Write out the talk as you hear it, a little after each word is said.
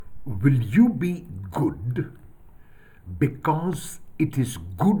Will you be good because it is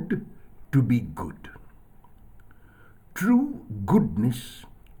good to be good? True goodness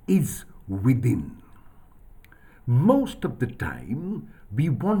is within. Most of the time, we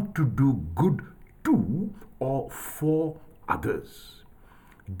want to do good to or for others.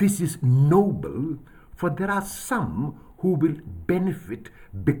 This is noble, for there are some who will benefit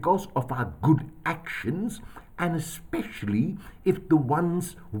because of our good actions, and especially if the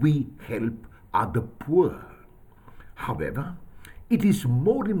ones we help are the poor. However, it is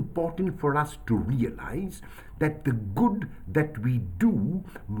more important for us to realize that the good that we do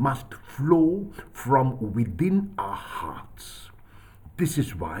must flow from within our hearts. This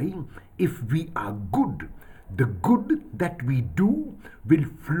is why, if we are good, the good that we do will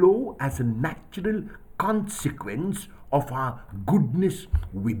flow as a natural consequence of our goodness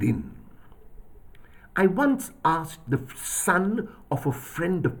within. I once asked the son of a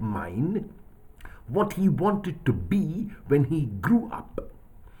friend of mine what he wanted to be when he grew up.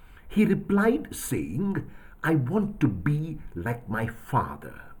 He replied saying, I want to be like my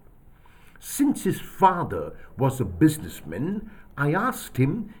father. Since his father was a businessman, I asked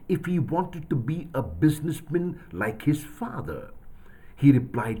him if he wanted to be a businessman like his father. He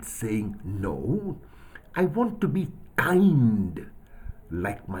replied saying, no, I want to be kind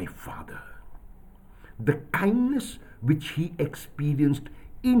like my father. The kindness which he experienced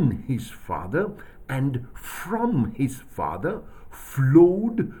in his father and from his father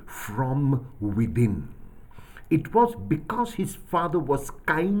flowed from within. It was because his father was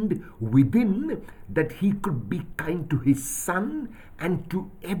kind within that he could be kind to his son and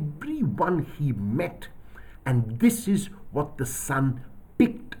to everyone he met. And this is what the son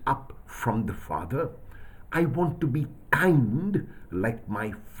picked up from the father. I want to be kind like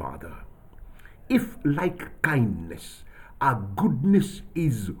my father. If, like kindness, our goodness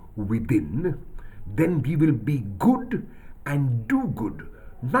is within, then we will be good and do good,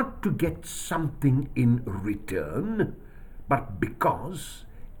 not to get something in return, but because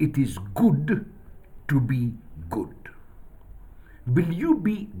it is good to be good. Will you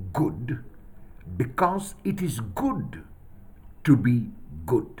be good because it is good to be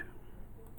good?